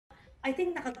I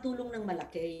think nakatulong ng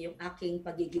malaki yung aking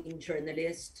pagiging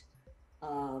journalist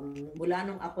mula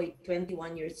nung ako'y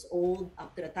 21 years old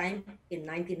up to the time in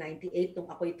 1998 nung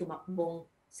ako'y tumakbong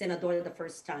senador the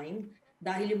first time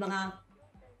dahil yung mga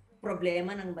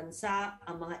problema ng bansa,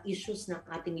 ang mga issues ng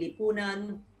ating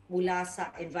lipunan mula sa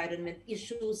environment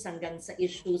issues hanggang sa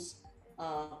issues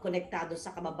konektado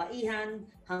sa kababaihan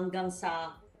hanggang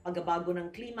sa pagbabago ng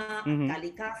klima at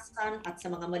kalikasan at sa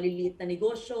mga maliliit na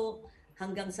negosyo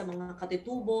hanggang sa mga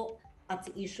katutubo at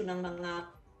sa issue ng mga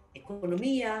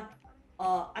ekonomiya.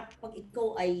 At pag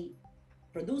ikaw ay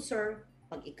producer,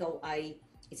 pag ikaw ay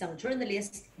isang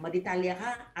journalist, maditalya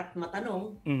ka at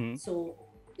matanong. So,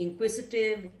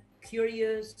 inquisitive,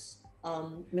 curious,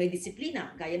 may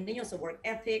disiplina, gaya ninyo sa work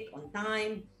ethic, on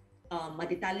time,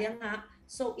 maditalya nga.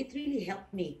 So, it really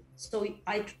helped me. So,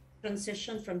 I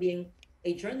transitioned from being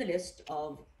a journalist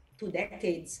of 2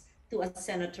 decades to a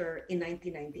senator in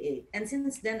 1998. And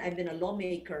since then, I've been a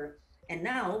lawmaker. And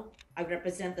now, I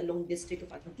represent the Long District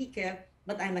of Antique,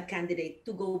 but I'm a candidate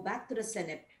to go back to the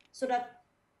Senate so that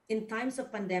in times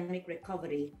of pandemic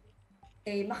recovery,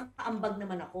 makaambag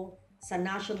naman ako sa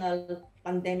National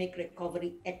Pandemic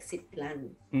Recovery Exit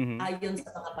Plan. Ayon sa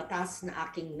mga batas na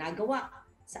aking nagawa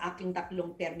sa aking 3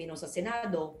 termino sa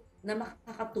Senado na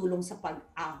makakatulong sa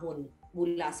pag-ahon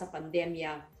mula sa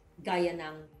pandemya gaya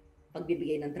ng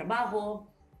pagbibigay ng trabaho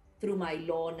through my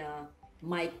law na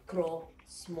micro,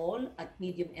 small at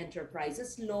medium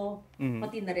enterprises law,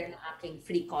 pati na rin ang aking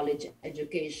free college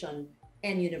education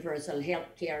and universal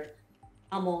healthcare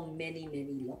among many,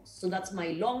 many laws. So that's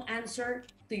my long answer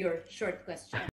to your short question.